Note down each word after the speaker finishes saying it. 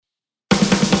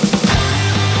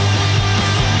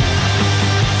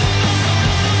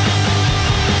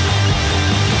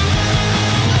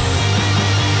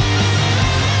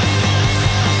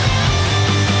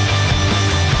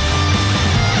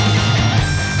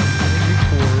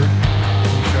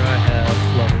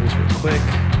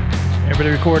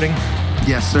Everybody recording?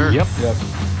 Yes, sir. Yep.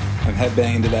 I'm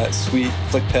headbanging to that sweet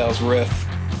Flick Pals riff.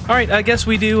 All right, I guess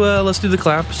we do, let's do the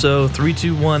clap. So 3,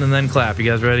 2, 1, and then clap. You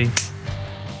guys ready?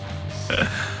 All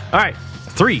right,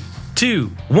 3,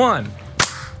 2, 1.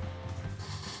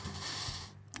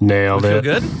 Nailed Feel it.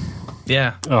 good?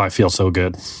 Yeah. Oh, I feel so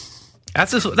good.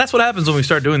 That's what happens when we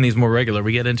start doing these more regular.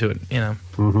 We get into it, you know.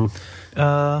 Mm-hmm.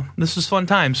 This is fun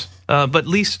times. But at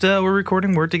least we're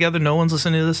recording. We're together. No one's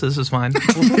listening to this. This is fine.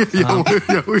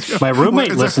 My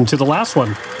roommate listened to the last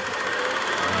one.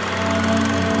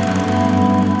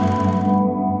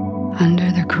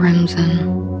 Under the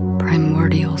crimson,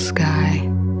 primordial sky,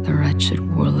 the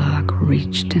wretched warlock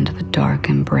reached into the dark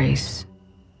embrace.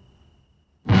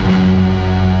 His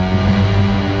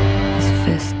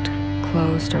fist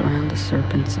closed around the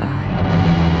serpent's eye.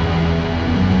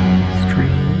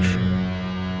 Strange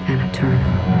and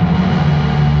eternal.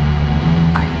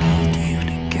 I need you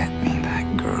to get me that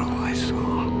girl I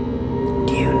saw.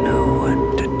 You know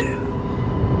what to do.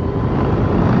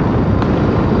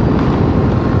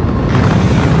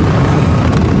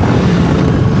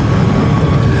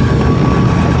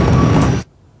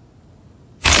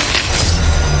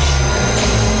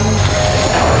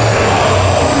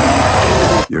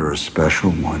 You're a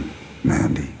special one,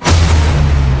 Mandy.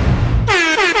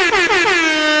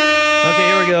 Okay,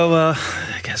 here we go.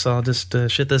 I guess I'll just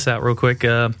shit this out real quick.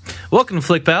 Welcome to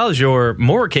Flick Pals, your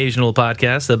more occasional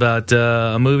podcast about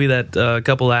a movie that a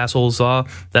couple assholes saw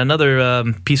that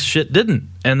another piece of shit didn't.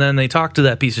 And then they talk to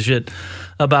that piece of shit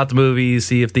about the movie,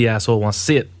 see if the asshole wants to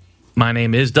see it. My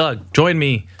name is Doug. Joining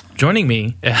me.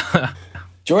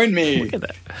 Join me. Look at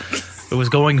that. It was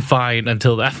going fine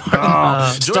until that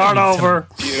part. Start over.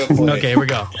 Beautiful. Okay, here we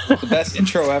go. The best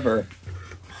intro ever.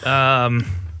 Hi,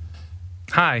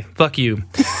 fuck you.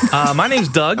 My name's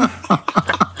Doug,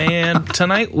 and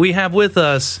tonight we have with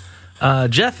us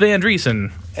Jeff Van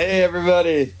Driesen. Hey,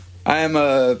 everybody. I'm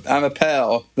a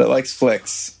pal that likes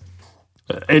flicks.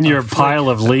 In your pile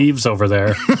of leaves over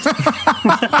there.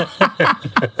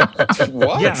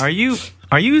 What? Yeah, are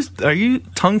you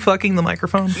tongue fucking the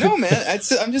microphone? No, man.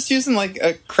 I'm just using like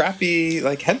a crappy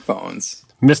like headphones.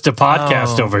 Mr.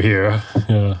 Podcast Oh. over here.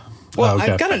 Yeah. Well,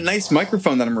 Okay. I've got a nice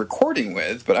microphone that I'm recording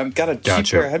with, but I've got a cheap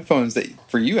Gotcha. pair of headphones that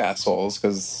for you assholes,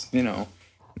 because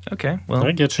Okay, well,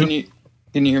 I get you.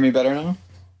 Can you hear me better now?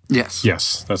 Yes.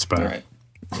 Yes, that's better. All right.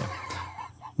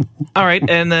 all right.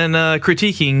 And then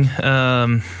critiquing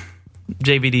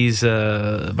JVD's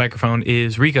microphone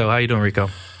is Rico. How you doing, Rico?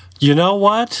 You know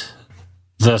what?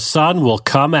 The sun will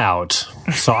come out.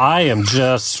 So I am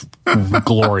just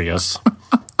glorious.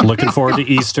 Looking forward to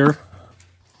Easter.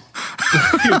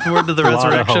 Looking forward to the A lot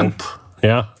of resurrection. hope.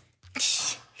 Yeah.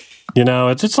 You know,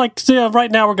 it's like, right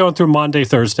now we're going through Monday,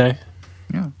 Thursday.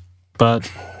 Yeah.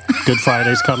 But Good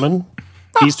Friday's coming.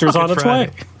 Easter's on its way.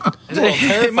 I'm a little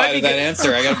terrified of that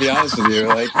answer. I got to be honest with you.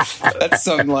 Like, that's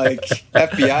some like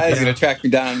FBI is going to track me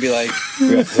down and be like,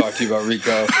 "We have to talk to you about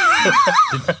Rico."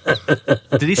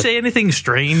 Did he say anything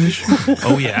strange?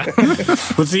 Oh yeah.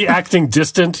 Was he acting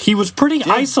distant? He was pretty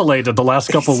isolated the last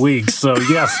couple weeks, so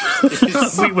yes,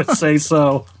 we would say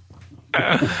so.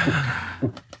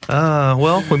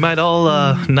 Well, we might all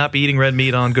not be eating red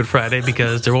meat on Good Friday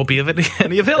because there won't be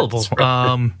any available.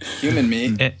 Human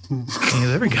meat. Yeah,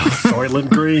 there we go. Soylent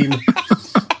Green.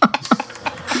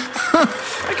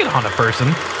 I get on a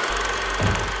person.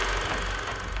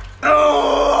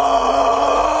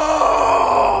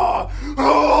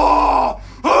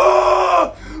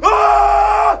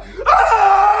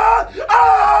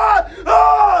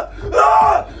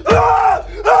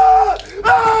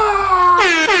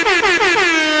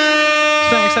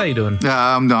 Snacks, how you doing?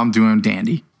 I'm doing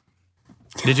dandy.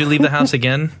 Did you leave the house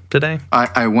again today?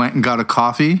 I went and got a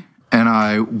coffee, and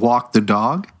I walked the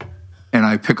dog, and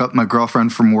I pick up my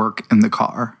girlfriend from work in the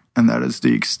car, and that is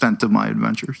the extent of my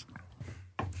adventures.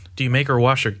 Do you make her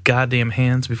wash her goddamn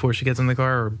hands before she gets in the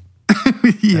car, or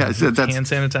Yes, that's hand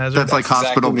sanitizer? that's like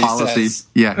hospital exactly what he policy. says.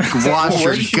 Yeah, wash Where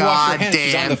your does she wash her hands?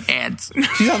 She's on goddamn the- hands.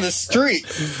 She's on the street.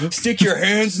 Stick your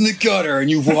hands in the gutter and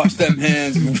you wash them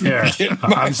hands. Here,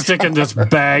 I'm sticking this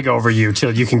bag over you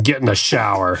till you can get in the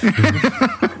shower. She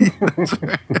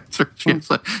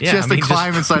has to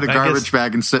climb inside a garbage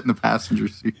bag and sit in the passenger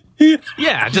seat.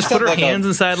 Yeah, just put her have like hands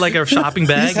inside like a shopping You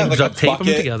bag just have and like a tape them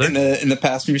bucket together. in the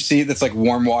passenger seat that's like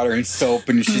warm water and soap,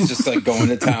 and she's just like going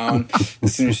to town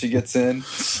as soon as she gets in.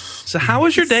 So how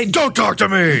was your day? Don't talk to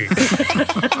me.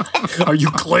 Are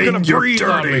you clean? You're Breathe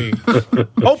on dirty. me.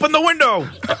 Open the window.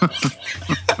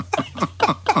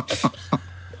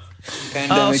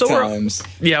 Pandemic so we're- times.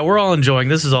 Yeah, we're all enjoying.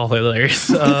 This is all hilarious.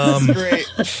 Great.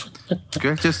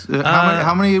 Okay, just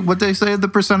how many? What they say the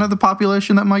percent of the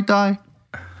population that might die?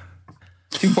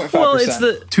 2.5%. Well, it's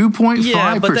the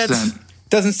 2.5%.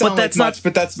 Doesn't sound like much,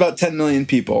 but that's about 10 million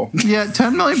people. Yeah,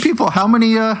 10 million people. How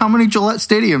many Gillette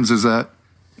stadiums is that?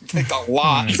 Like a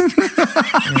lot.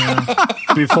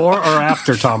 Before or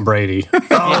after Tom Brady?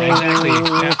 Yeah, exactly.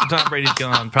 After Tom Brady's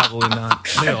gone, probably not.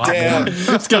 Damn.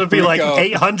 It's going to be like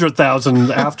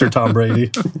 800,000 after Tom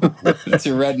Brady. That's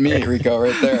your red meat, Rico,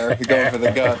 right there. You're going for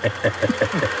the gut.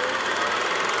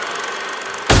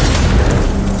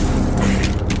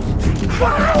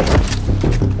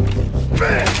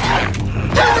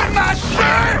 You're in my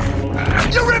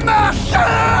shirt! You're in my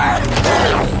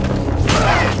shirt!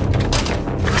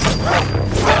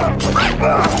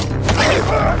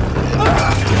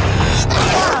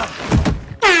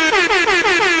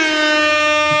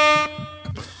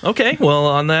 Okay, well,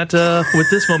 on that, with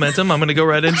this momentum, I'm going to go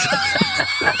right into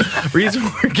reason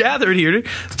we're gathered here to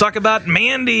talk about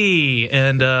Mandy.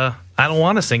 And I don't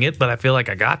want to sing it, but I feel like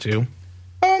I got to.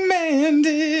 Oh,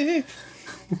 Mandy,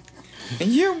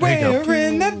 you're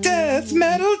wearing a death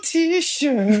metal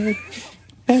t-shirt,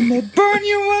 and they burn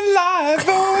you alive,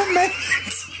 oh, man.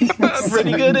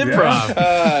 Pretty good improv.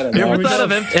 I don't You know. ever thought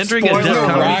of entering a Spoiler death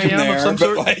comedy rhyme jam of there, some but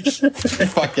sort? like,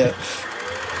 fuck it.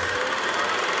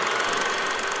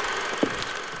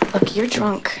 Look, you're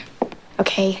drunk,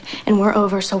 okay? And we're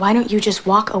over, so why don't you just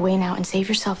walk away now and save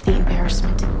yourself the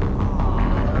embarrassment?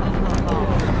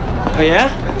 Oh,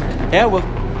 yeah? Yeah, well,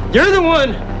 you're the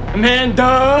one,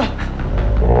 Amanda!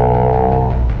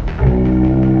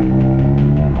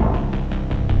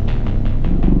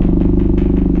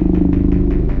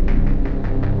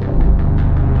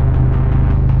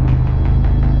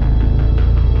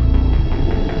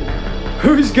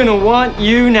 Who's gonna want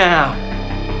you now?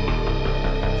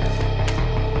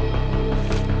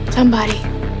 Somebody.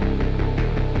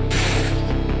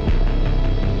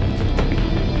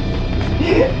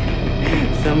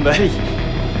 Somebody.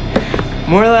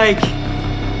 More like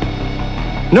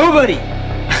nobody.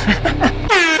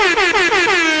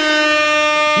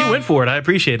 You went for it. I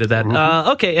appreciated that.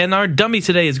 Okay, and our dummy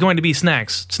today is going to be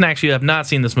Snacks. Snacks, you have not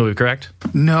seen this movie, correct?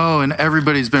 No, and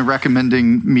everybody's been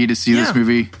recommending me to see this Yeah.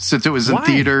 movie since it was in Why?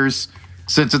 theaters,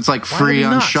 since it's like Why free have you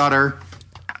on not? Shudder.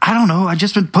 I don't know. I've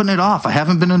just been putting it off. I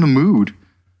haven't been in the mood.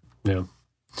 Yeah.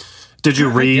 Did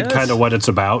you I read guess. kind of what it's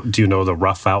about? Do you know the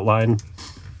rough outline?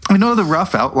 I know the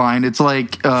rough outline. It's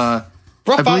like I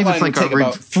Rough believe outline it's like would take a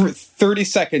about 30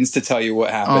 seconds to tell you what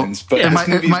happens. But yeah. this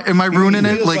Am I- movie- am I ruining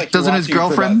it? feels Like, you're doesn't his watching it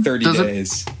for about girlfriend- 30 doesn't-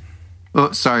 days.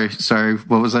 Oh, sorry.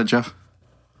 What was that, Jeff?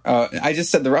 I just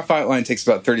said the rough outline takes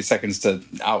about 30 seconds to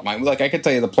outline. Like, I could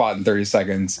tell you the plot in 30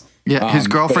 seconds. Yeah, his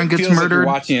girlfriend but it gets feels like you're murdered.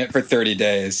 watching it for 30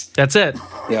 days. That's it.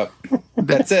 Yep.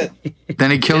 That's it.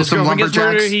 Then he kills His some girlfriend gets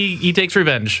murdered, lumberjacks. he takes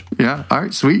revenge. Yeah. All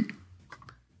right. Sweet.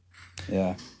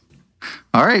 Yeah.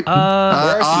 All right. There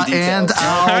are some details. and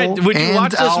All right, would you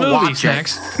watch this movie, watch it.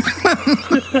 Snacks?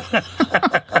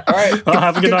 All right. Well,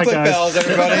 have a good night, click guys. bells,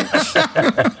 everybody.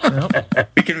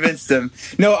 We convinced him.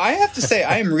 No, I have to say,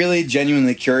 I am really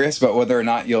genuinely curious about whether or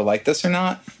not you'll like this or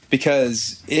not,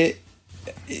 because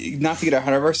not to get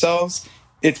ahead of ourselves,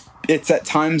 it's at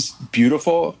times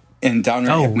beautiful and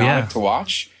downright hypnotic to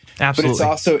watch. Absolutely. But it's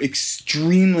also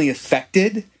extremely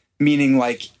affected, meaning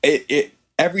like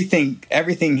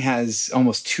everything has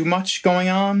almost too much going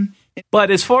on.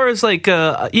 But as far as like,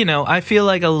 I feel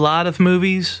like a lot of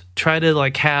movies try to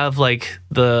like have like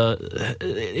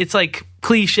it's like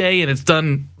cliche and it's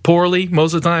done poorly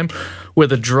most of the time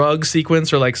with a drug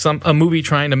sequence or like a movie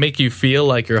trying to make you feel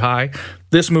like you're high.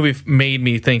 This movie made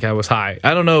me think I was high.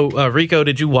 I don't know, Rico,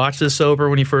 did you watch this sober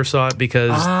when you first saw it?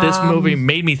 Because this movie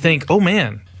made me think, oh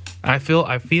man, I feel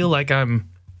like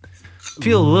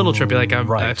feel a little trippy, like I'm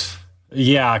Right.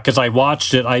 Yeah, because I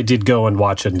watched it. I did go and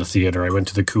watch it in the theater. I went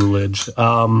to the Coolidge.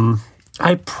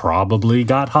 I probably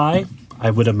got high,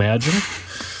 I would imagine.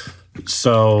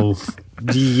 So,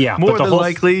 yeah. more but the than whole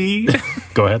likely.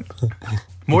 Go ahead.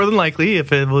 More than likely,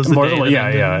 if it was the More day than, that yeah,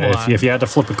 ended yeah. live. If you had to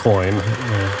flip a coin.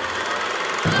 Yeah.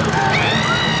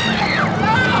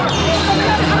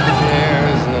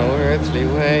 There's no earthly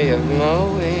way of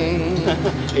knowing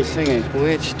He's singing.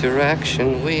 which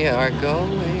direction we are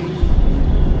going.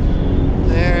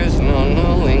 There's no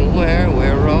knowing where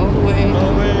we're rowing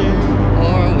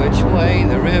or which way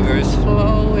the river's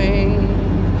flowing.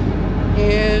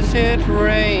 Is it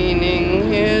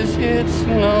raining? Is it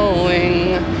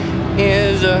snowing?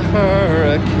 Is a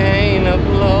hurricane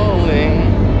a-blowing?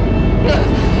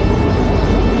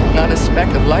 Not a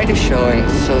speck of light is showing,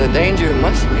 so the danger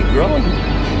must be growing.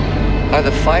 Are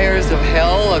the fires of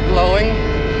hell a-glowing?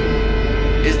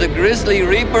 Is the grisly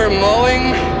reaper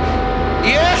mowing?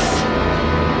 Yes!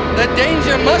 The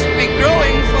danger must be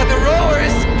growing, for the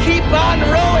rowers keep on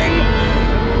rowing.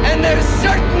 And they're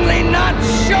certainly not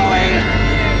showing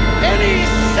any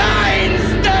signs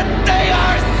that they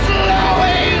are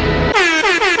slowing.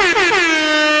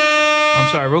 I'm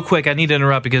sorry, real quick, I need to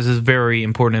interrupt because this is very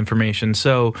important information.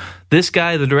 So this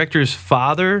guy, the director's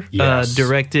father,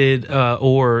 directed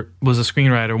or was a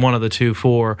screenwriter, one of the two,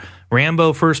 for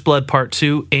Rambo First Blood Part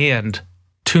 2 and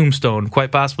Tombstone,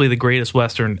 quite possibly the greatest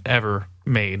Western ever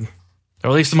made. Or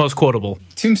at least the most quotable.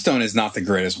 Tombstone is not the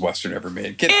greatest Western ever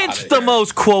made. It's the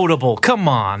most quotable. Come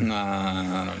on.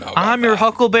 I don't know. I'm your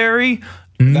Huckleberry.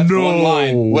 That's one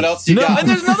line. What else you got? And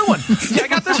there's another one. Yeah, I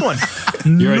got this one.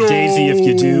 You're a daisy if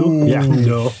you do. Yeah,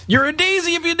 no. You're a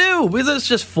daisy if you do. It's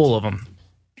just full of them.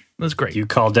 That's great. You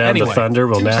call down the thunder.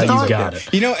 Well, now you got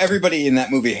it. You know, everybody in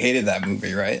that movie hated that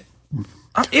movie, right?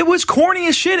 It was corny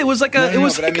as shit. It was like a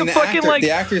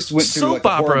the actors went through like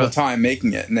a horrible time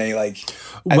making it, and they like.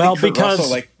 I think Kurt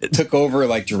Russell took over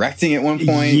directing at one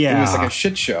point. Yeah. It was like a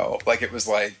shit show. Like it was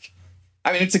like.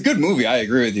 I mean, it's a good movie. I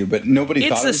agree with you, but nobody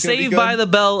thought it was going to be good. It's a Saved by the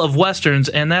Bell of Westerns,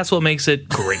 and that's what makes it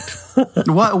great.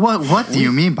 What do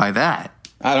you mean by that?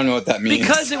 I don't know what that means.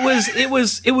 Because it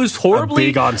was horribly a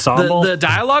big ensemble. The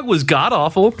dialogue was god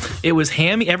awful. It was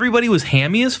hammy. Everybody was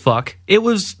hammy as fuck. It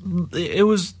was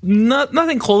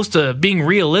nothing close to being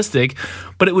realistic,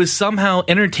 but it was somehow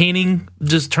entertaining.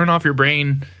 Just turn off your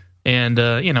brain and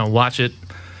watch it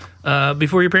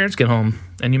before your parents get home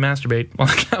and you masturbate on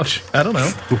the couch. I don't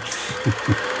know.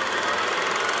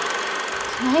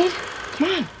 Tonight?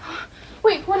 Come on.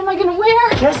 Wait, what am I gonna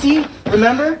wear? Jesse,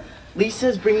 remember?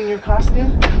 Lisa's bringing your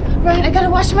costume. Right, I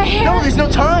gotta wash my hair. No, there's no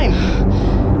time.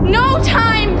 No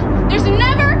time! There's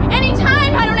never any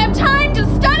time! I don't have time to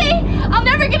study! I'll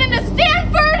never get into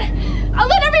Stanford! I'll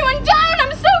let everyone down!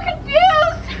 I'm so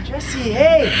confused! Jesse,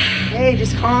 hey,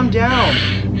 just calm down.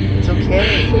 It's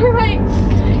okay. You're right.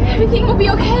 Everything will be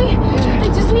okay. I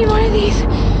just need one of these.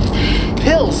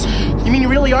 Pills? You mean you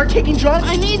really are taking drugs?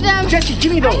 I need them. Jesse,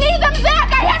 give me those. I need them,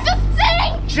 Zach! I have to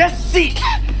sing! Jesse!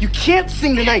 You can't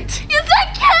sing tonight. Yes, I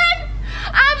can!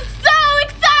 I'm so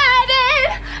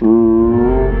excited!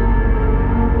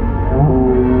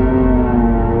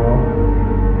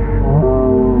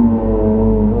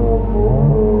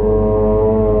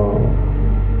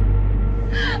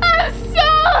 I'm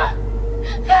so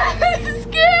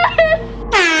scared!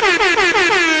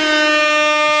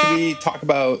 Should we talk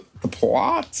about the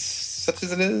plot, such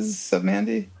as it is, of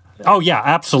Mandy? Oh yeah,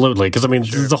 absolutely. Because I mean,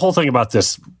 the whole thing about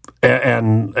this,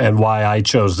 and why I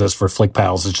chose this for Flick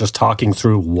Pals is just talking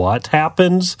through what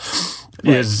happens.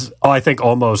 Right. Is I think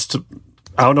almost.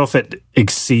 I don't know if it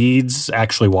exceeds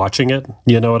actually watching it.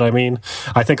 You know what I mean?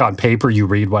 I think on paper you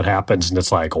read what happens and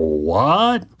it's like,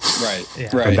 what? Right. Yeah.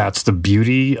 Right. And that's the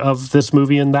beauty of this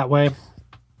movie in that way.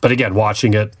 But again,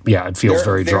 watching it, yeah, it feels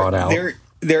very drawn out.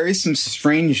 There is some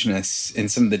strangeness in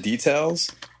some of the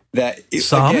details that,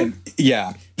 again,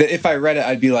 that if I read it,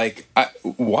 I'd be like,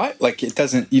 what? Like it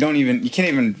doesn't, you can't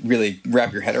even really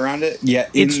wrap your head around it. Yeah.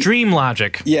 It's dream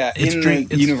logic. Yeah. In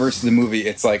the universe of the movie,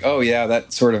 it's like, oh yeah,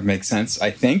 that sort of makes sense,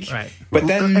 I think. Right. But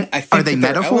then I think are they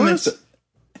metaphors?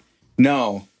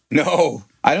 No.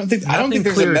 I don't think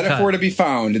there's a metaphor cut to be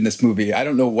found in this movie. I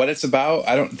don't know what it's about.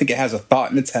 I don't think it has a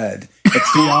thought in its head.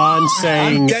 It's beyond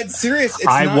saying, I'm dead serious. It's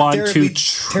I not want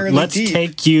terribly let's deep.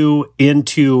 take you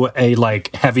into a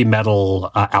heavy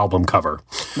metal album cover,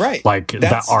 right? Like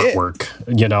that's that artwork.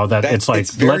 It's like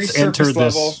let's enter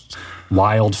this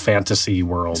wild fantasy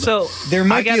world. So there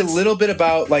might be a little bit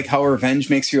about like how revenge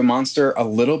makes you a monster, a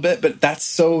little bit, but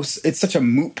it's such a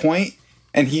moot point.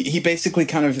 And he basically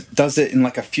kind of does it in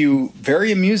like a few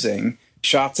very amusing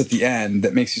shots at the end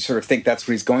that makes you sort of think that's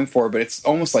what he's going for, but it's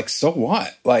almost like, so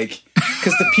what? Like,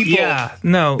 because the people,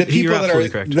 the people that are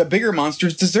correct. The bigger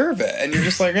monsters deserve it, and you're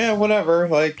just like, yeah, whatever.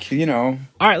 Like, All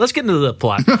right, let's get into the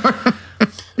plot.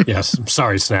 Yes,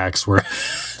 sorry, Snacks. We're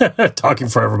talking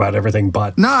forever about everything,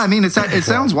 but no, I mean it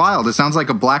sounds wild. It sounds like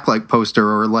a Blacklight poster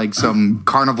or like some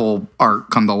carnival art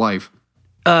come to life.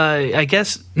 I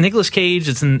guess Nicolas Cage,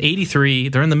 it's in 83.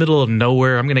 They're in the middle of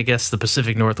nowhere. I'm going to guess the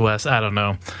Pacific Northwest. I don't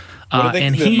know. What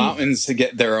are the mountains to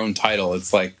get their own title?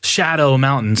 It's like Shadow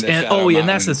Mountains. And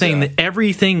that's the thing. That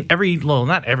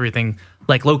not everything,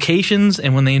 like locations,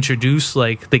 and when they introduce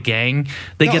like the gang,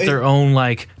 they get their own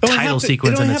title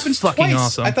sequence, and it's fucking twice.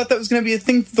 awesome. I thought that was going to be a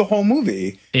thing for the whole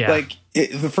movie. Yeah. Like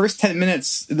the first 10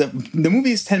 minutes, the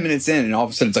movie is 10 minutes in, and all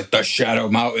of a sudden it's like the Shadow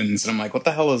Mountains, and I'm like, what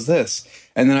the hell is this?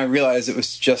 And then I realized it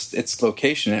was just its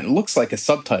location, and it looks like a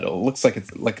subtitle. It looks like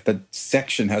it's like the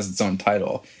section has its own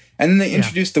title. And then they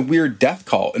introduce the weird death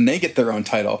cult, and they get their own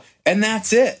title, and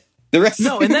that's it. The rest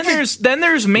No, of the and movie, then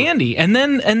there's Mandy, and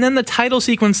then the title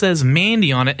sequence says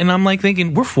Mandy on it, and I'm like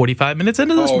thinking we're 45 minutes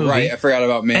into this movie, right? I forgot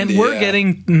about Mandy, and we're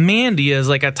getting Mandy as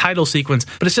like a title sequence,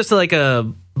 but it's just like a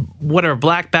whatever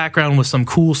black background with some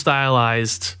cool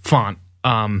stylized font,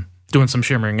 doing some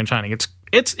shimmering and shining.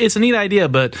 It's a neat idea,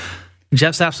 but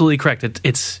Jeff's absolutely correct.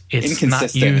 It's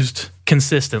not used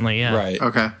consistently. Yeah, right.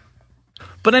 Okay.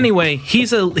 But anyway,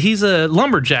 he's a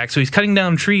lumberjack, so he's cutting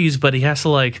down trees, but he has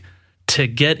to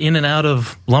get in and out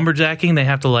of lumberjacking, they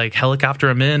have to like helicopter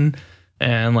him in,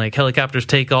 and like helicopters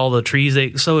take all the trees.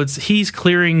 He's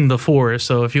clearing the forest.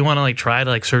 So if you want to like try to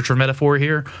like search for metaphor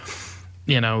here,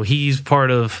 he's part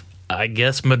of, I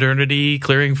guess, modernity,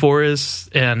 clearing forests,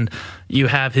 and you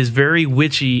have his very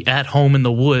witchy at home in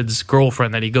the woods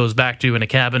girlfriend that he goes back to in a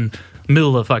cabin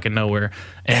middle of fucking nowhere,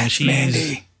 and That's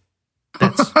Mandy.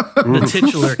 That's the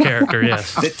titular character.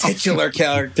 Yes, The titular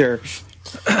character.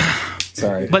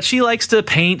 Sorry, but she likes to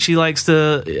paint. She likes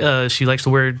to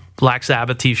wear Black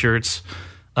Sabbath t-shirts.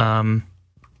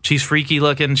 She's freaky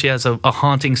looking. She has a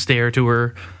haunting stare to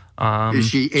her. Is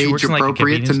she age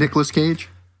appropriate to Nicolas Cage?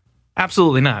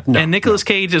 Absolutely not. No, and Nicolas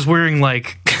Cage is wearing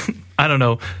like I don't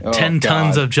know, 10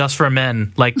 tons of Just for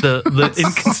Men, like the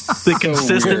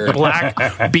consistent weird.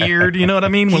 black beard. You know what I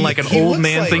mean? When like an old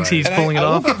man thinks he's pulling it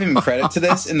off. I will give him credit to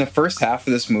this in the first half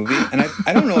of this movie, and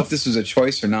I don't know if this was a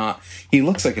choice or not. He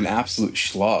looks like an absolute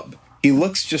schlub. He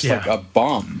looks just like a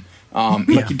bum.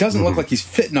 Like he doesn't look like he's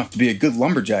fit enough to be a good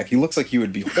lumberjack. He looks like he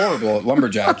would be horrible at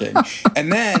lumberjacking.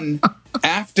 And then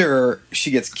after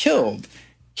she gets killed,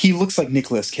 he looks like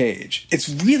Nicolas Cage. It's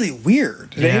really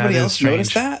weird. Did anybody else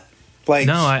notice that? Like,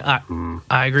 no,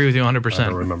 I agree with you 100%. I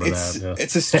don't remember that. Yeah.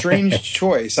 It's a strange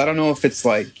choice. I don't know if it's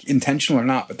like intentional or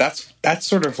not, but that's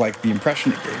sort of like the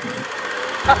impression it gave me.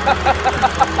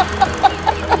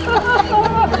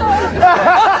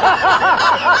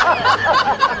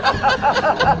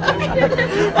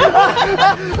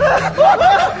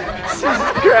 Jesus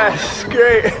Christ,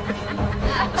 great.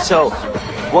 So,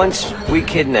 once we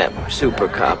kidnap Super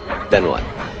Cop, then what?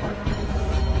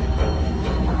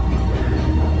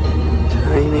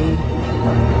 Tiny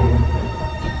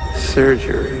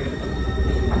surgery.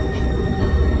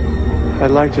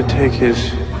 I'd like to take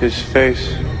his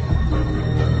face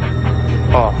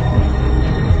off.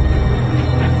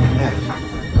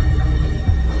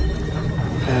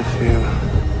 If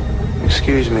you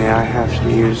excuse me, I have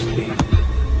to use the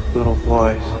little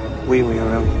boy's wee-wee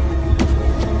room.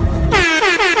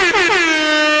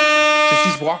 So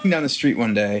she's walking down the street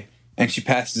one day, and she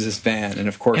passes this van, and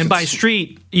of course... And by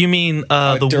street, you mean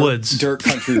the woods. Dirt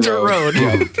country road. Dirt road.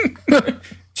 Yeah.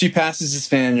 She passes this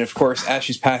van, and of course, as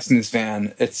she's passing this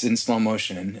van, it's in slow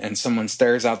motion, and someone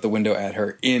stares out the window at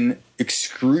her in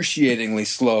excruciatingly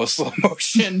slow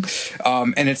motion.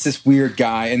 And it's this weird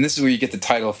guy, and this is where you get the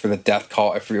title for the death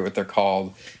cult. I forget what they're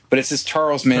called. But it's this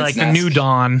Charles Manson-esque... Like the New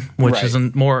Dawn, which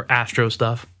isn't more Astro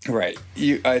stuff. Right.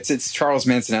 It's Charles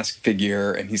Manson-esque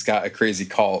figure, and he's got a crazy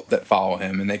cult that follow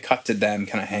him, and they cut to them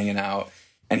kind of hanging out.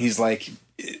 And he's like...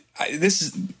 This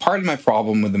is... Part of my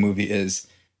problem with the movie is...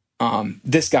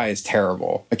 this guy is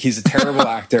terrible. Like, he's a terrible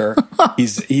actor.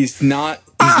 He's not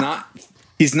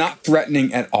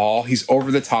threatening at all. He's over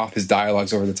the top. His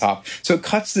dialogue's over the top. So it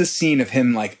cuts this scene of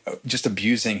him like just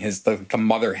abusing the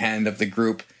mother hen of the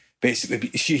group. Basically,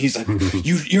 he's like,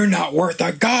 you're not worth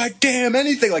a goddamn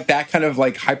anything, like that kind of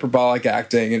like hyperbolic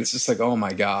acting, and it's just like, oh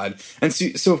my god. And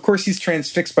so of course he's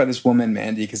transfixed by this woman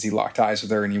Mandy because he locked eyes with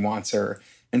her and he wants her.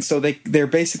 And so they're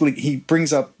basically, he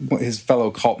brings up his fellow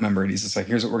cult member, and he's just like,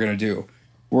 here's what we're gonna do.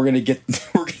 We're gonna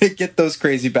get those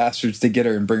crazy bastards to get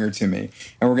her and bring her to me,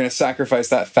 and we're gonna sacrifice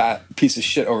that fat piece of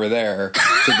shit over there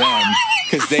to them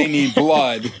because they need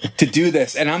blood to do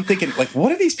this. And I'm thinking, like,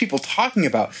 what are these people talking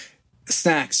about?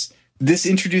 Snacks. This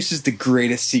introduces the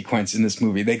greatest sequence in this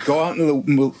movie. They go out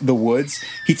into the woods.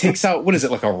 He takes out, what is it,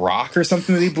 like a rock or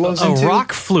something that he blows into? A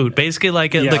rock flute, basically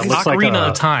like the Ocarina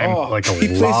of Time. Like a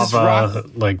lava,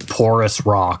 like porous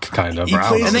rock kind of.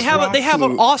 And they have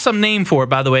an awesome name for it,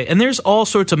 by the way. And there's all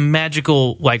sorts of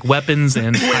magical like weapons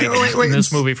and items in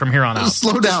this movie from here on out.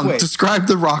 Slow down. Describe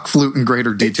the rock flute in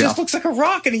greater detail. It just looks like a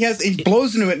rock, and he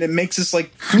blows into it, and it makes this like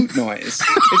flute noise.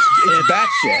 It's that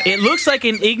shit. It looks like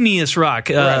an igneous rock.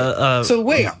 Right. So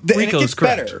wait, and it gets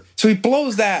better. So he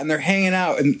blows that, and they're hanging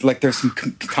out, and like there's some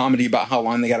comedy about how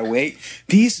long they gotta wait.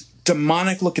 These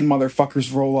demonic-looking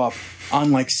motherfuckers roll up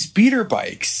on like speeder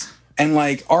bikes and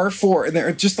like R4, and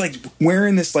they're just like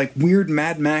wearing this like weird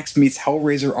Mad Max meets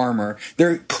Hellraiser armor.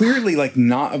 They're clearly like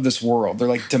not of this world. They're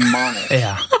like demonic.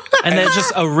 Yeah. And then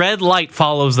just a red light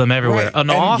follows them everywhere. Right. An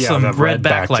And- awesome that red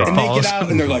red backlight backdrop. And they follows get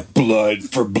out and they're like, blood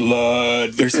for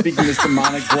blood. They're speaking this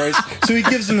demonic voice. So he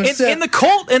gives them a sip. in the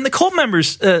cult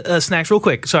members, Snacks, real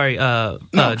quick. Sorry, go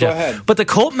Jeff. ahead. But the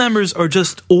cult members are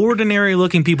just ordinary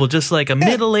looking people, just like a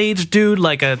middle-aged dude,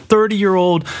 like a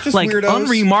 30-year-old, Just like weirdos.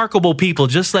 unremarkable people,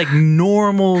 just like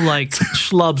normal like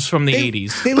schlubs from the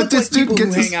 80s. They But look this like people dude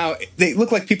who gets hang out. They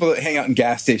look like people that hang out in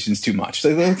gas stations too much.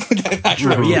 They look like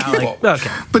actual Yeah, people. like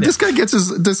okay. But this guy gets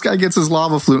his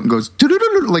lava flute and goes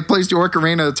doo-doo-doo-doo, like plays the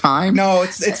ocarina at a time. No,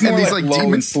 it's And more these, like low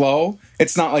demon- and slow.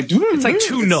 It's not like It's like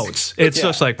two notes. It's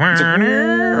just like like that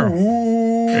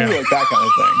kind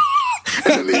of thing.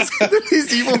 And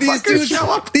these evil fuckers show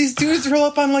up. These dudes roll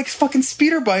up on like fucking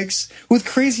speeder bikes with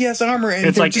crazy ass armor, and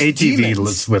It's they're like just ATVs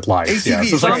demons. with lights. Yeah,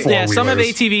 so it's ATVs, like right. some have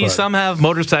four-wheelers, ATVs, but- some have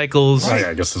motorcycles. Oh, yeah,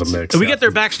 I guess it's a mix. We yeah. get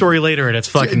their backstory later, and it's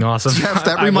fucking awesome. Jeff,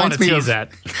 that I reminds wanna me tease of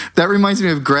that reminds me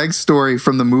of Greg's story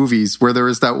from the movies, where there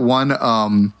was that one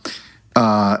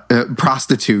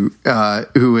prostitute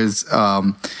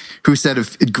who said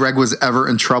if Greg was ever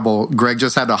in trouble, Greg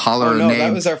just had to holler Oh her no, name.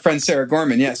 that was our friend Sarah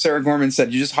Gorman. Yeah, Sarah Gorman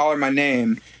said, "You just holler my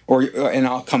name, and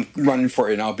I'll come running for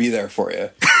you, and I'll be there for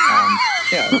you."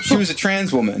 Yeah, she was a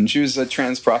trans woman. She was a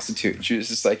trans prostitute. She was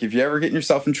just like, if you ever get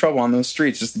yourself in trouble on those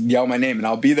streets, just yell my name, and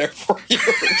I'll be there for you.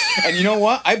 And you know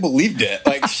what? I believed it.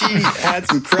 Like she had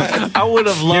some cred. I would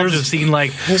have loved to have seen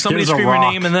like somebody here's a scream her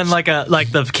rock. name and then like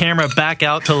the camera back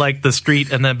out to like the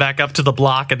street and then back up to the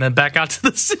block and then back out to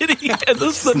the city and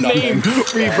this is the name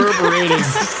reverberating.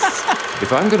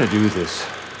 If I'm gonna do this,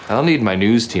 I'll need my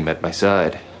news team at my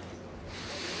side.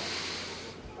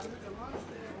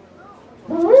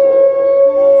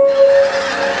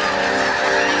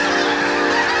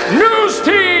 News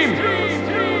team,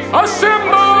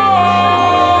 assemble!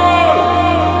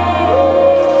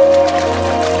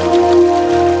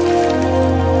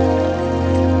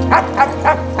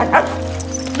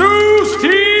 News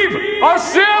team,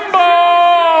 assemble!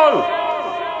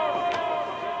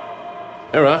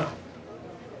 Hey, Ron.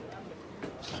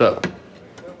 What's up?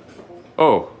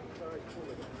 Oh.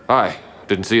 Hi.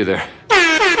 Didn't see you there. Anyway,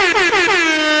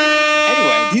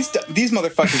 these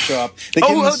motherfuckers show up. They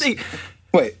give us-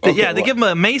 Wait. Okay, they give him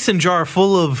a mason jar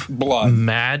full of blood,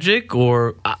 magic,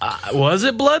 or was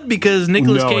it blood? Because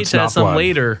Nicolas No, Cage it's not has some blood.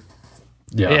 later.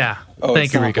 Yeah. Oh, Thank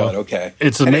it's you, not Rico. blood, okay.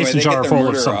 It's a Anyway, mason they get jar their full of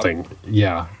murder up. something.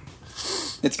 Yeah.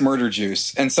 It's murder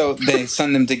juice. And so they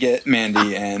send them to get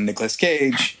Mandy and Nicolas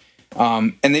Cage.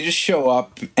 And they just show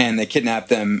up and they kidnap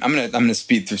them. I'm gonna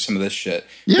speed through some of this shit.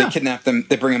 Yeah. They kidnap them,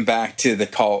 they bring them back to the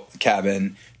cult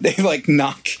cabin. They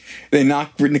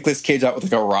knock Nicolas Cage out with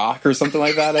like a rock or something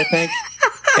like that, I think.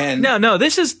 And No,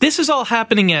 this is all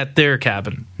happening at their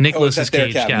cabin. Nicolas it's at their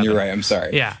Cage cabin. You're right, I'm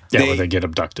sorry. Yeah. Yeah, where they get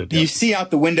abducted. You see out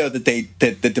the window that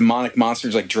the demonic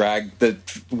monsters like drag the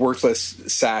worthless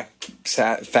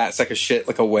fat sack of shit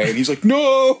like away, and he's like,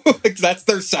 no, like that's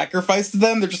their sacrifice to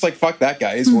them. They're just like, fuck that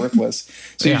guy, he's worthless.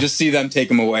 So Yeah. you just see them take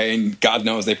him away, and God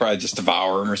knows they probably just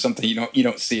devour him or something. You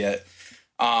don't see it.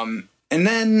 And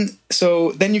then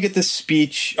you get this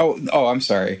speech. Oh, I'm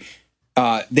sorry.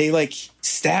 They like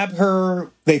stab her.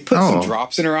 They put some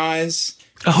drops in her eyes.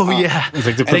 Oh yeah, It's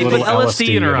like they they put put little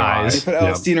LSD in her eyes. They put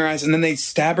LSD in her eyes, and then they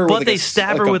stab her. But with they like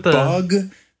stab her like with a bug.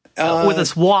 with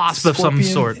a wasp of some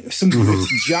sort,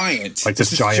 It's giant, Like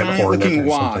this giant hornet looking or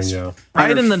wasp, something, yeah. on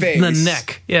right her in the face.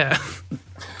 neck. Yeah,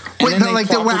 Wait, then they like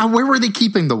plop her- where were they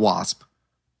keeping the wasp?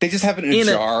 They just have it in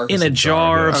a jar. in a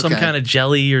jar of some Okay. kind of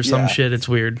jelly or some Yeah. shit. It's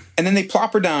weird. And then they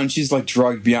plop her down. She's like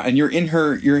drugged beyond,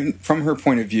 and from her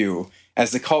point of view.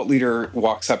 As the cult leader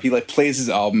walks up, he like plays his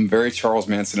album, very Charles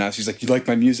Manson-esque. He's like, "You like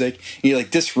my music?" And he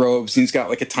like disrobes, and he's got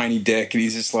like a tiny dick, and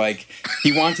he's just like,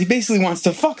 he basically wants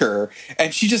to fuck her,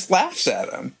 and she just laughs at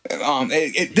him.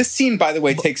 This scene, by the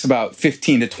way, takes about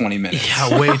 15 to 20 minutes.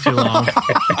 Yeah, way too long.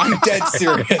 I'm dead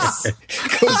serious. It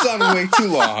goes on way too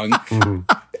long.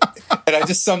 And I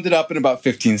just summed it up in about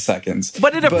 15 seconds.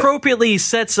 But it appropriately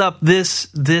sets up this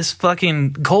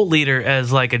fucking cult leader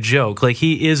as like a joke. Like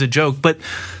he is a joke, but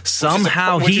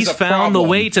somehow which is he's a found the problem.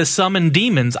 way to summon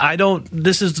demons.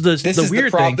 This is the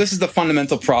weird thing. This is the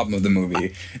fundamental problem of the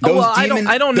movie. Oh, well, I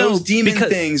don't know, Those demon because-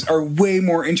 things are way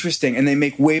more interesting, and they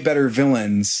make way better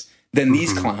villains than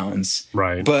these clowns.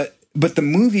 Right. But the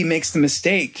movie makes the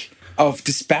mistake of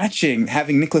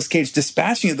having Nicolas Cage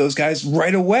dispatching those guys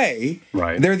right away.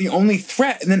 Right. They're the only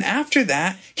threat. And then after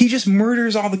that, he just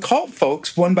murders all the cult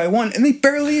folks one by one, and they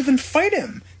barely even fight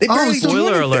him. They barely do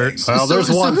spoiler anything. alert. Well, there's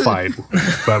So one the- fight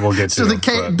that we'll get to. So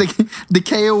the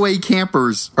KOA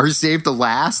campers are saved to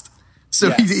last.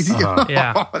 So Yes.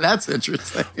 Yeah. that's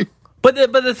interesting. But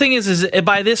the thing is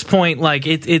by this point, like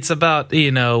it's about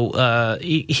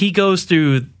he goes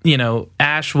through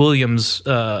Ash Williams'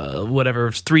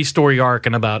 whatever 3-story arc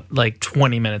in about like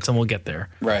 20 minutes, and we'll get there.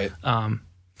 Right.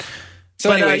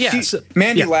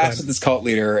 Mandy laughs at this cult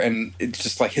leader, and it's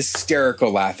just like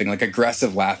hysterical laughing, like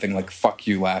aggressive laughing, like "fuck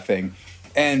you" laughing.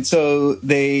 And so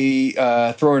they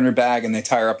throw her in her bag and they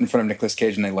tie her up in front of Nicolas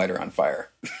Cage and they light her on fire.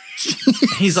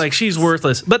 He's like, she's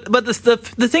worthless. But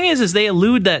the thing is they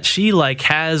allude that she like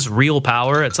has real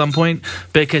power at some point,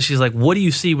 because she's like, what do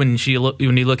you see when you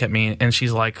look at me? And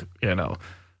she's like,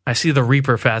 I see the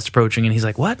Reaper fast approaching. And he's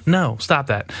like, what? No, stop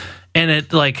that. And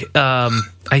it like,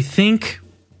 I think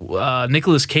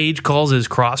Nicolas Cage calls his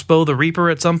crossbow the Reaper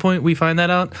at some point. We find that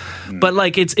out. But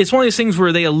like, it's one of these things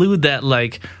where they allude that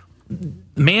like,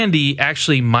 Mandy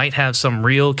actually might have some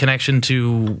real connection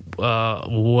to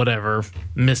whatever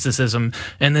mysticism,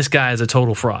 and this guy is a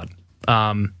total fraud.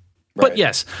 But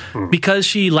yes, because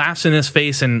she laughs in his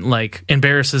face and like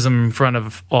embarrasses him in front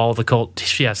of all the cult,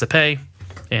 she has to pay,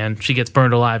 and she gets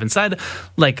burned alive inside,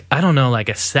 like I don't know, like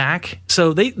a sack.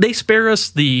 So they spare us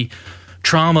the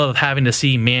trauma of having to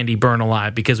see Mandy burn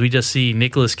alive, because we just see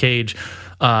Nicolas Cage.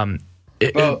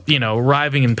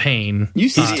 Writhing in pain. You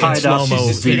see tied up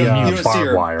via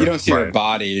barbed wire. You don't see her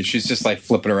body. She's just like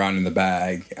flipping around in the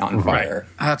bag on fire.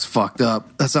 That's fucked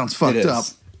up. That sounds fucked up.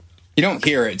 You don't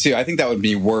hear it too. I think that would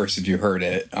be worse if you heard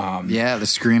it. The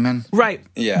screaming. Right.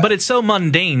 Yeah. But it's so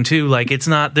mundane too. Like it's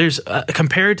not. There's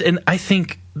compared to, and I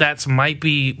think that's might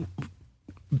be.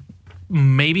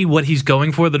 Maybe what he's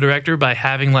going for, the director, by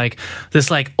having like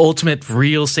this like ultimate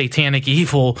real satanic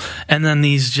evil, and then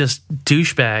these just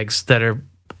douchebags that are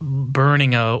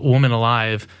burning a woman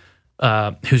alive,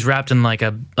 who's wrapped in like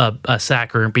a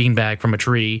sack or a beanbag from a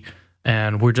tree,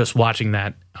 and we're just watching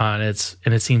that, and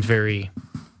it seems very,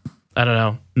 I don't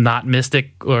know, not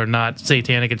mystic or not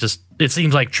satanic. It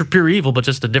seems like pure evil, but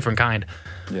just a different kind.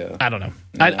 Yeah, I don't know.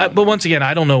 But once again,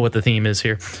 I don't know what the theme is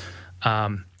here.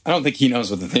 I don't think he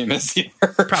knows what the theme is either.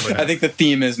 Probably not. I think the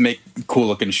theme is make cool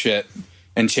looking shit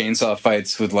and chainsaw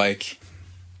fights with like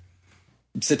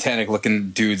satanic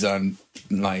looking dudes on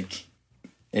like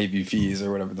AVPs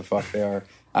or whatever the fuck they are.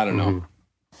 I don't know.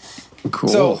 Cool.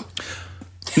 So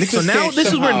now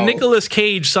this is where Nicolas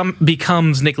Cage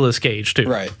becomes Nicolas Cage too.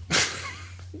 Right.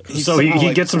 So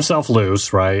he gets himself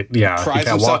loose, right? Yeah. Pries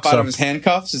himself out of his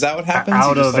handcuffs. Is that what happens?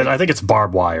 Out of it. I think it's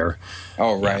barbed wire.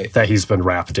 Oh, right. That he's been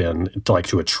wrapped in,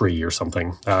 to a tree or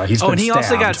something. He's and he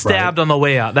also got stabbed on the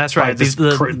way out. That's right. This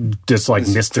like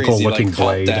mystical looking like,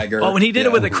 blade. Dagger. Oh, and he did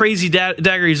it with a crazy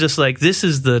dagger. He's just like, this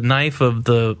is the knife of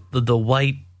the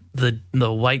white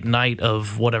knight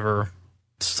of whatever.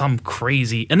 Some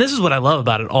crazy, and this is what I love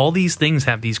about it. All these things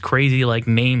have these crazy like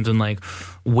names and like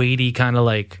weighty kind of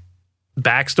like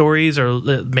backstories, or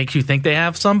makes you think they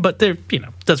have some, but they're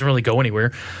doesn't really go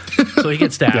anywhere. So he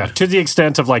gets stabbed. Yeah, to the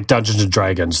extent of like Dungeons and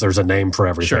Dragons, there's a name for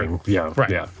everything. Sure. Yeah,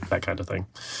 right. Yeah, that kind of thing.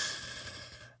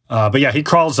 But yeah, he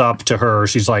crawls up to her.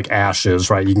 She's like ashes,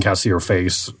 right? You can kind of see her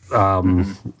face,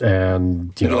 and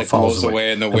it like falls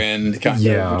away in the wind. Kind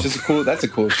of, which is cool. That's a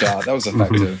cool shot. That was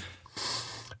effective.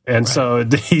 And so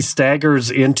he staggers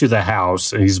into the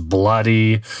house, and he's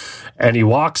bloody, and he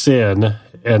walks in,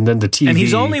 and then the TV... And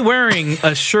he's only wearing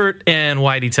a shirt and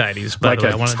whitey-tighties, by the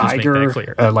way. I want to just make that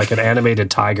clear. Like an animated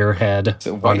tiger head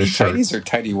on his shirt. Whitey-tighties or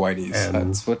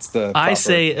tighty-whities? What's the proper... I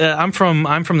say, I'm from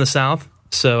the South,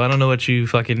 so I don't know what you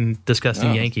fucking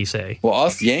disgusting Yankees say. Well,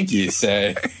 us Yankees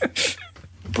say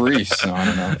briefs. No, I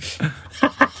don't know.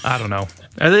 I don't know.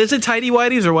 Is it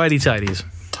tighty-whities or whitey-tighties?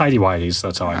 Tighty-whities,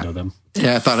 that's how I know them.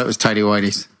 Yeah, I thought it was tighty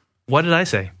whities. What did I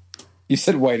say? You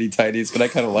said whitey tighties, but I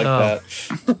kind of like that.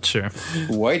 Sure.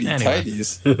 Whitey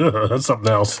tighties. That's something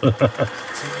else. Look at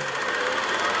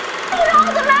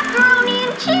all the macaroni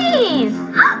and cheese.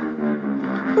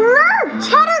 Look,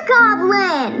 Cheddar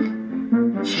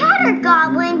Goblin. Cheddar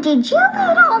Goblin, did you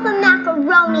eat all the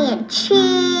macaroni and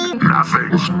cheese?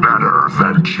 Nothing's better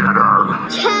than cheddar.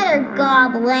 Cheddar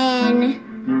Goblin.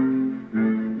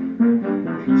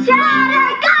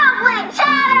 Cheddar Goblin!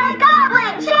 Cheddar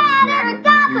Goblin! Cheddar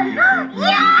Goblin!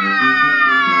 Yeah!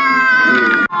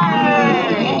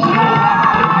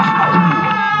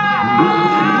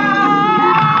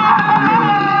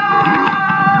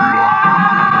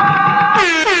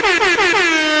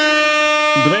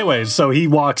 But anyways, so he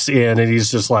walks in and he's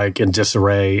just like in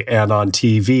disarray, and on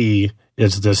TV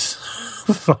it's this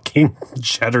fucking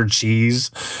cheddar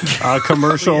cheese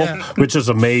commercial, which is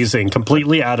amazing,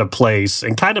 completely out of place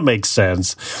and kind of makes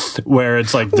sense, where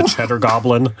it's like the cheddar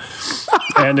goblin.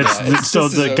 And it's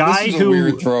the guy who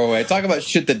weird throwaway. Talk about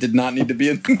shit that did not need to be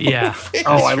in the movie.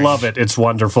 Oh, I love it. It's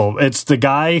wonderful. It's the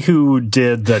guy who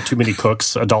did the Too Many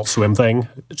Cooks Adult Swim thing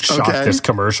shot this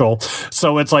commercial.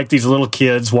 So it's like these little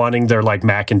kids wanting their like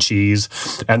mac and cheese,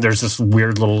 and there's this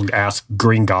weird little ass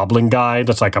green goblin guy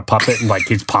that's like a puppet, and like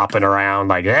he's popping around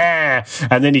like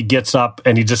and then he gets up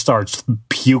and he just starts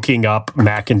puking up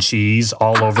mac and cheese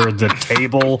all over the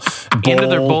table, into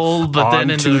their bowl, but then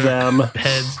into them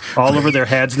heads, all over their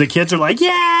heads. And the kids are like,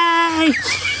 "Yay!"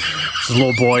 It's a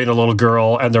little boy and a little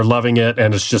girl, and they're loving it,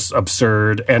 and it's just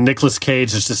absurd. And Nicolas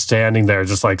Cage is just standing there,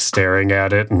 just like staring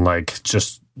at it, and like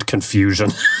just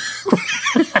confusion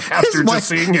after just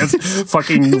seeing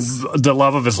the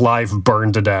love of his life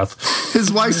burned to death.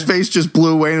 His wife's face just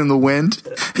blew away in the wind.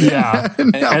 Yeah,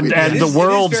 and the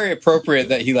world. It is very appropriate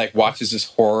that he like watches this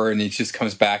horror and he just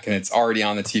comes back and it's already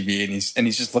on the TV and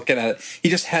he's just looking at it. He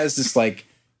just has this like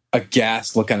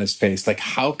aghast look on his face, like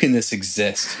how can this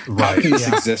exist? How can this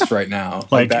exist right now?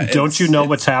 Like don't you know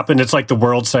what's happened? It's like the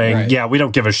world saying, "Yeah, we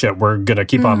don't give a shit. We're gonna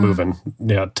keep on moving."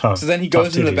 Yeah, tough. So then he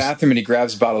goes into the bathroom and he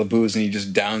grabs a bottle of booze and he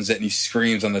just downs it and he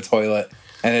screams on the toilet,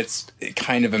 and it's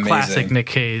kind of amazing. Classic Nick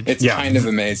Cage. It's kind of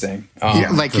amazing.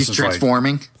 Like he's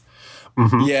transforming.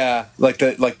 Mm-hmm. Yeah, like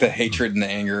the hatred and the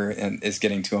anger is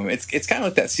getting to him. It's kind of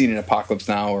like that scene in Apocalypse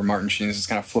Now where Martin Sheen is just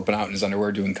kind of flipping out in his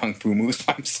underwear doing kung fu moves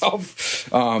by himself.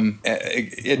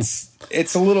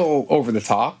 It's a little over the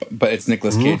top, but it's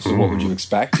Nicolas Cage. So what would you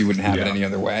expect? You wouldn't have it any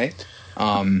other way.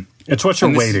 It's what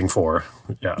you're waiting for.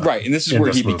 Yeah, right. And this is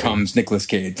where he becomes Nicolas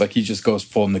Cage. Like he just goes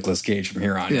full Nicolas Cage from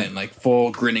here on in, like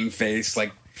full grinning face,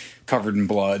 like covered in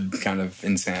blood, kind of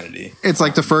insanity. It's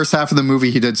like the first half of the movie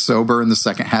he did sober, and the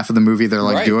second half of the movie they're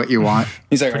like, "Do what you want."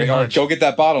 He's like, "Go get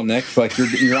that bottle, Nick." Like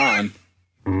you're on.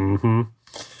 Mm-hmm.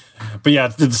 But yeah,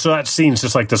 so that scene's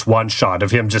just like this one shot of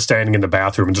him just standing in the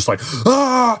bathroom and just like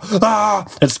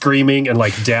and screaming and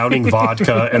like downing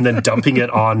vodka and then dumping it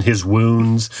on his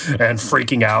wounds and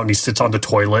freaking out. And he sits on the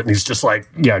toilet and he's just like,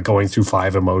 going through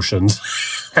 5 emotions.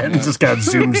 And it just kind of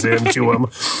zooms into him.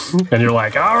 And you're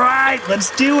like, all right,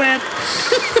 let's do it.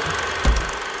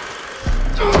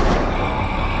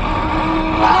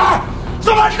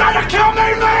 Someone's trying to kill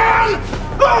me, man!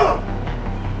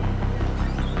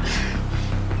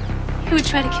 Who would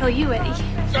try to kill you, Eddie?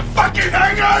 The fucking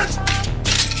hangers!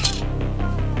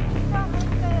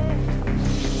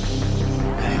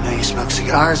 I know you smoke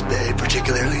cigars, babe,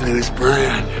 particularly Louis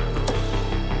brand.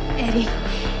 Eddie,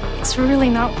 it's really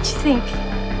not what you think.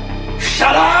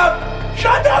 Shut up!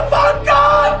 Shut the fuck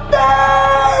up,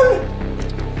 man!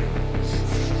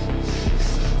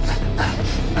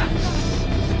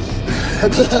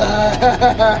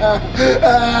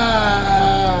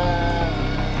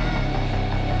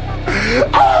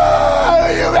 Oh,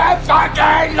 you that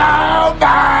fucking low,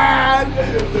 man!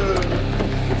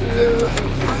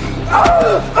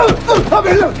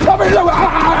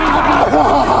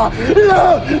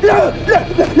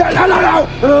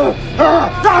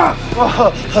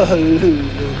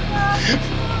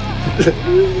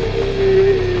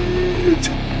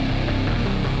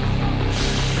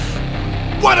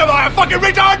 What am I, a fucking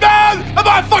retard, man? Am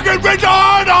I a fucking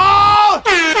retard?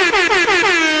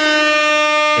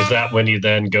 Is that when he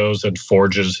then goes and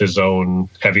forges his own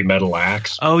heavy metal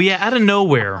axe? Oh, yeah, out of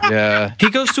nowhere. Yeah. He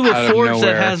goes to a forge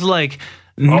that has like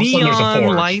neon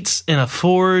forge. lights in a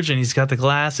forge, and he's got the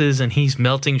glasses, and he's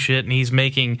melting shit, and he's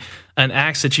making an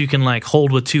axe that you can like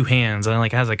hold with 2 hands, and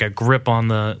like has like a grip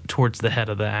on towards the head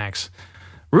of the axe.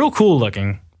 Real cool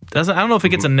looking. I don't know if it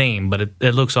gets a name, but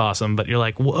it looks awesome. But you're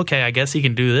like, well, okay, I guess he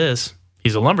can do this.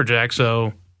 He's a lumberjack,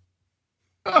 so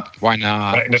why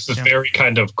not? Right, and this is very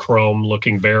kind of chrome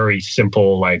looking, very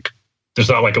simple. Like there's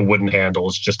not like a wooden handle;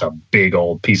 it's just a big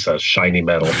old piece of shiny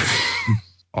metal.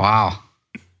 Wow.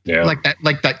 Yeah, like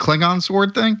that Klingon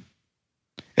sword thing.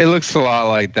 It looks a lot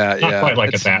like that. Not quite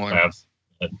like a Bat Lev.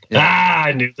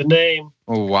 I knew the name.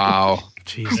 Oh wow!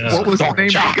 Jesus. What was the name,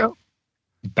 Nico?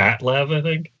 Bat Lev, I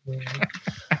think.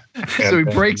 So he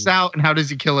breaks out, and how does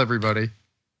he kill everybody?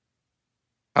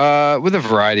 With a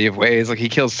variety of ways. Like he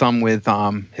kills some with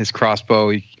his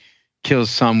crossbow. He kills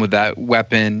some with that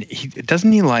weapon.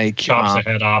 Doesn't he like chops the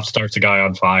head off, starts a guy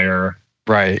on fire.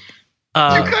 Right. You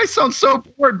guys sound so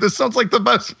bored. This sounds like the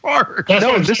best part.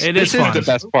 This is the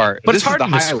best part. But it's hard to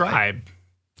describe.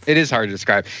 It is hard to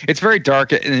describe. It's very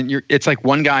dark, and it's like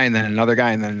one guy and then another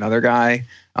guy and then another guy.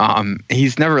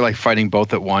 He's never like fighting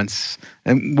both at once.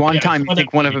 And one time you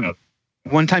think one of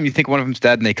them's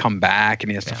dead, and they come back, and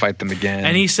he has to fight them again.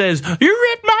 And he says, "You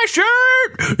ripped my my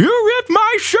shirt! You ripped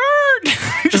my shirt!"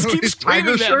 He just keeps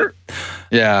screaming that.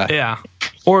 Yeah. Yeah.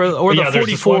 Or the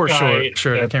 44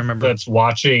 shirt. I can't remember. That's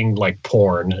watching like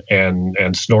porn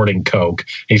and snorting coke.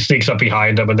 He sneaks up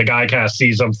behind him, and the guy kind of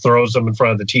sees him, throws him in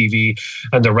front of the TV,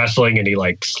 and they're wrestling, and he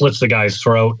like slits the guy's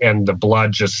throat, and the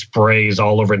blood just sprays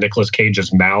all over Nicolas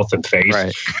Cage's mouth and face.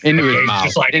 Right. Into his mouth.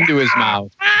 Just like, into his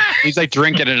mouth. He's like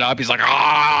drinking it up. He's like,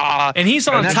 ah. And he's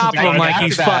on top of him like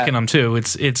he's fucking him too.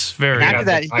 It's very. After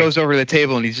that, he goes over to the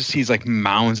table and he's like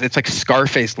mounds. It's like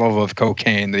Scarface level of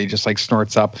cocaine that he just like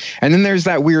snorts up. And then there's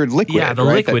that weird liquid. Yeah, the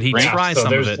liquid. He tries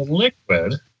some of it. There's the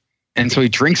liquid. And so he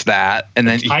drinks that, and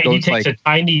then he takes a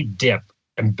tiny dip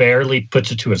and barely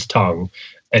puts it to his tongue.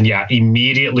 And yeah,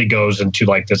 immediately goes into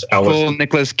like this full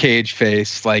Nicolas Cage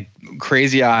face, like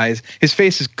crazy eyes. His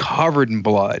face is covered in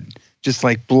blood. Just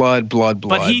like blood.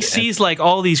 But he sees like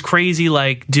all these crazy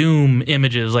like Doom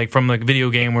images, like from the video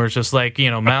game, where it's just like,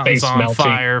 you know, mountains on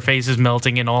fire, faces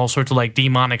melting, and all sorts of like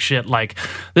demonic shit. Like,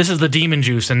 this is the demon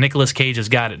juice, and Nicolas Cage has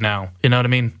got it now. You know what I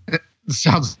mean? It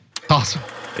sounds awesome.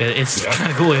 It's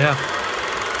kind of cool, yeah.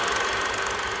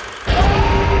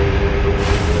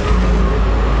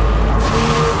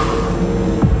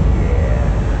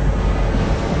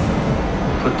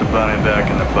 Put the bunny back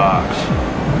in the box.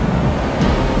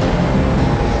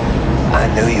 I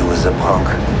knew you was a punk,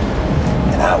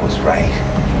 and I was right.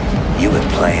 You been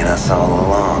playing us all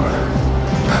along.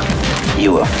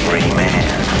 You a free man.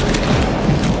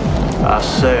 I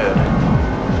said,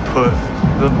 put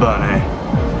the bunny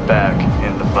back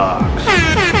in the box.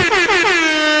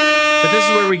 But this is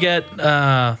where we get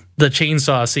the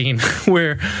chainsaw scene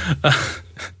where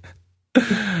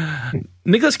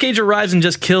Nicolas Cage arrives and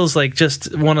just kills like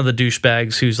just one of the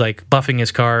douchebags who's like buffing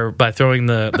his car by throwing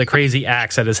the crazy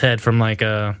axe at his head from like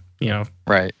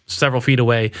several feet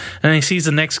away. And then he sees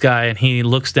the next guy and he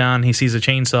looks down, he sees a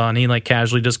chainsaw, and he like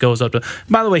casually just goes up to.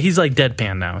 By the way, he's like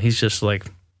deadpan now. He's just a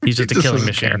killing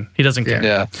machine. He doesn't care.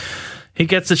 Yeah. He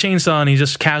gets the chainsaw and he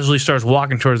just casually starts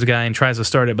walking towards the guy and tries to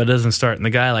start it, but it doesn't start. And the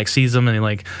guy like sees him and he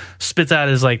like spits out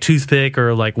his like toothpick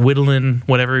or like whittling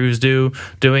whatever he was doing,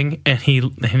 and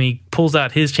he pulls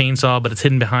out his chainsaw, but it's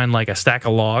hidden behind like a stack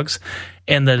of logs,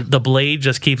 and the blade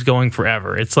just keeps going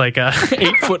forever. It's like a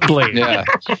 8-foot blade. Yeah,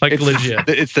 like legit.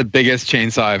 It's the biggest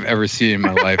chainsaw I've ever seen in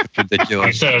my life. It's ridiculous.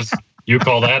 He says, "You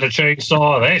call that a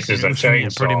chainsaw? This is a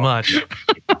chainsaw." Pretty much.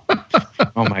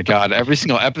 Oh my God! Every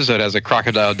single episode has a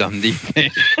Crocodile Dundee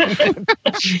thing.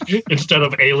 Instead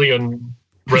of Alien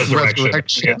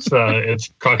Resurrection. It's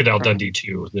Crocodile Dundee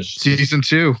 2. Season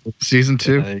 2.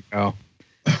 There you go.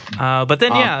 But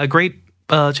then, a great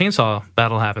chainsaw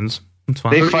battle happens. It's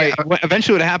fine. They fight.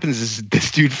 Eventually, what happens is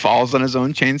this dude falls on his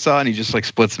own chainsaw and he just like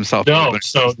splits himself.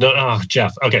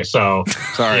 Jeff. Okay, so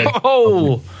sorry.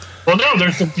 Oh. Well, no,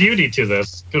 there's some beauty to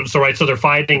this. So they're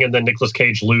fighting, and then Nicolas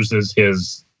Cage loses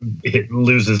his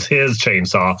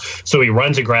chainsaw. So he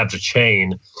runs and grabs a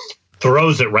chain,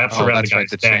 throws it, wraps around the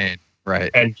guy's neck, chain.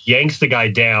 Right, and yanks the guy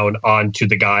down onto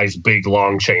the guy's big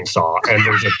long chainsaw. And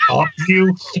there's a top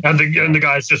view, and the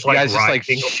guy's just like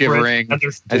shivering as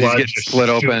he's getting split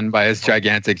open by his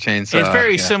gigantic chainsaw. It's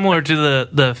very similar to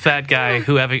the fat guy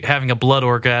who having a blood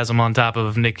orgasm on top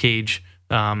of Nick Cage.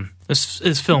 This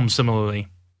is filmed similarly.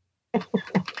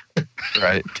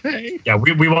 Right. Yeah,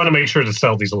 we want to make sure to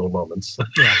sell these little moments.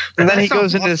 Yeah. And then he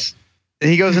goes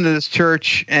into this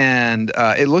church, and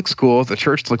it looks cool. The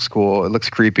church looks cool. It looks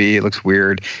creepy. It looks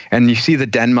weird. And you see the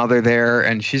den mother there,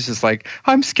 and she's just like,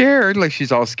 "I'm scared." Like, she's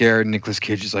all scared. And Nicolas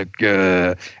Cage is like,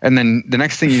 "Ugh." And then the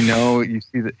next thing you know, you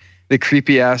see the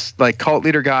creepy ass like cult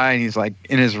leader guy, and he's like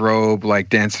in his robe, like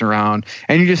dancing around,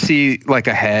 and you just see like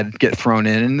a head get thrown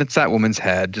in, and it's that woman's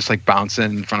head just like bouncing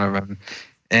in front of him.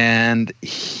 And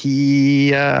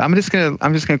I'm just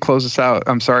gonna close this out.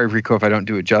 I'm sorry, Rico, if I don't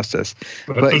do it justice.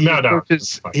 But he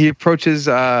approaches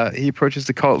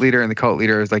the cult leader, and the cult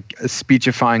leader is like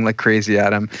speechifying like crazy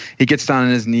at him. He gets down on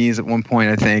his knees at one point,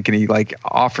 I think, and he like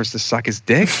offers to suck his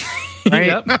dick,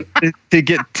 right? to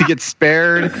get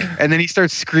spared. And then he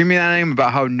starts screaming at him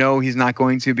about how no, he's not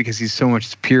going to, because he's so much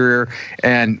superior,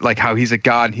 and like how he's a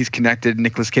god and he's connected.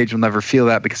 Nicolas Cage will never feel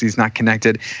that because he's not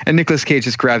connected. And Nicolas Cage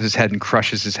just grabs his head and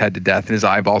crushes his head to death, and his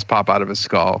eyeballs pop out of his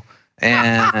skull,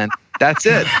 and that's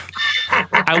it.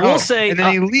 I will say, and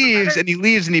then he leaves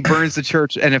and he burns the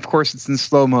church, and of course it's in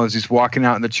slow-mo as he's walking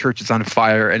out and the church is on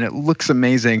fire, and it looks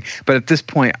amazing. But at this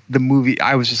point, the movie,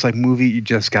 I was just like, movie, you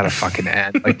just gotta fucking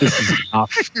end. Like, this is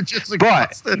enough. You're just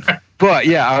exhausted. But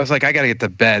yeah, I was like, I gotta get to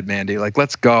bed, Mandy. Like,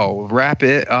 let's go, wrap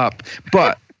it up.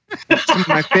 But Some of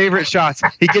my favorite shots.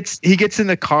 He gets in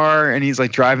the car and he's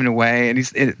like driving away, and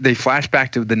they flash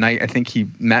back to the night I think he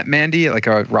met Mandy at like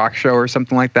a rock show or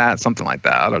something like that.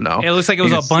 I don't know. It looks like it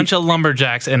was a bunch of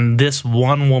lumberjacks and this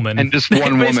one woman. And just one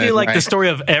woman. Basically like right? the story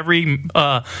of every,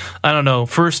 I don't know,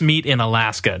 first meet in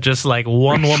Alaska. Just like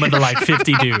one woman to like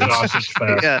 50 dudes.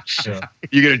 Yeah.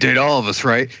 You're going to date all of us,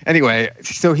 right? Anyway,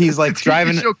 so he's like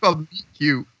driving. Show called Meet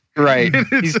Cute. Right.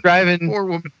 He's driving. Poor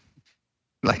woman.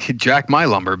 Like, jack my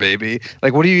lumber, baby.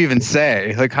 Like, what do you even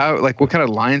say? Like, how? Like, what kind of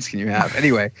lines can you have?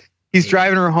 Anyway, he's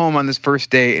driving her home on this first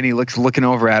date, and he looking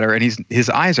over at her, and his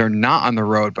eyes are not on the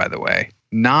road, by the way.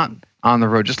 Not on the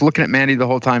road. Just looking at Mandy the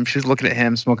whole time. She's looking at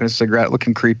him, smoking a cigarette,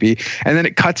 looking creepy. And then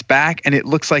it cuts back, and it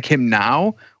looks like him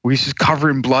now, where he's just covered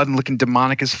in blood and looking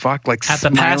demonic as fuck. Like, at the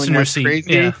passenger seat.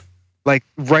 Crazy. Yeah. Like,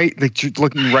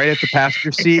 looking right at the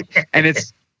passenger seat. And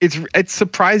it's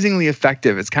surprisingly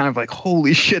effective. It's kind of like,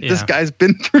 holy shit, this guy's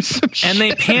been through some shit. And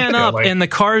they pan up, and the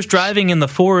car's driving in the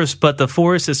forest, but the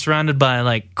forest is surrounded by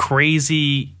like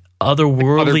crazy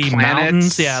otherworldly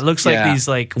mountains. Yeah, it looks like these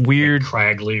like weird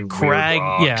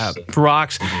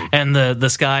rocks, and the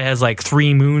sky has like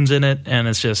 3 moons in it, and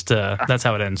it's just that's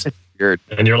how it ends.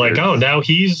 And you're like, oh, now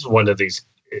he's one of these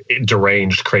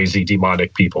deranged, crazy,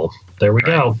 demonic people. There we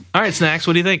go. All right, Snacks,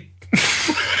 what do you think?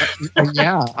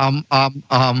 Yeah, I'm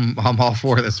all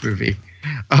for this movie.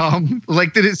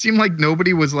 Like, did it seem like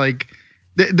nobody was like,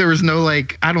 there was no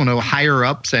like, I don't know, higher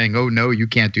up saying, oh no, you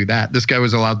can't do that. This guy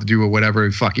was allowed to do whatever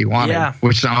the fuck he wanted,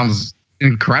 which sounds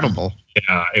incredible.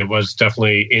 Yeah, it was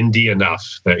definitely indie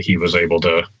enough that he was able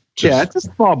to. It's a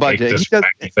small budget.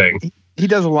 He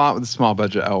does a lot with a small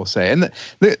budget, I will say. And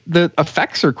the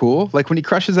effects are cool. Like when he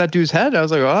crushes that dude's head, I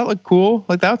was like, oh, that looked cool.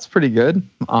 Like that's pretty good.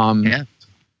 Yeah.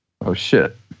 Oh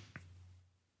shit.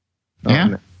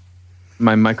 Yeah.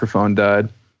 My microphone died.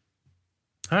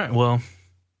 All right, well.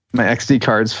 My XD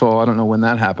card's full. I don't know when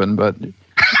that happened, but.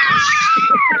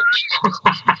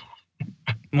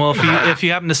 Well, if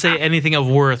you happen to say anything of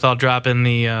worth, I'll drop in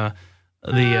the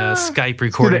Skype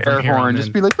recording from here on in.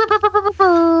 Just be like,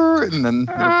 and then.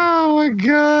 Oh my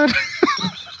god.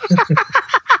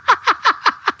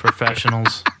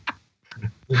 Professionals.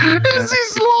 There's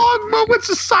these long moments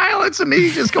of silence and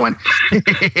me just going.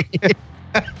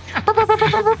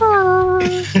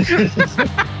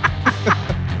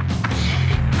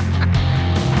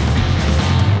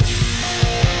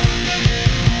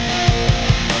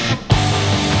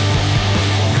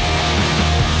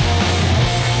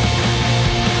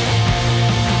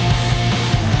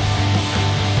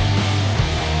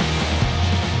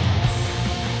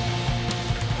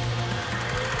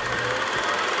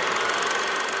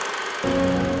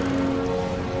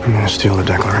 I'm gonna steal the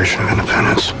Declaration of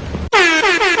Independence.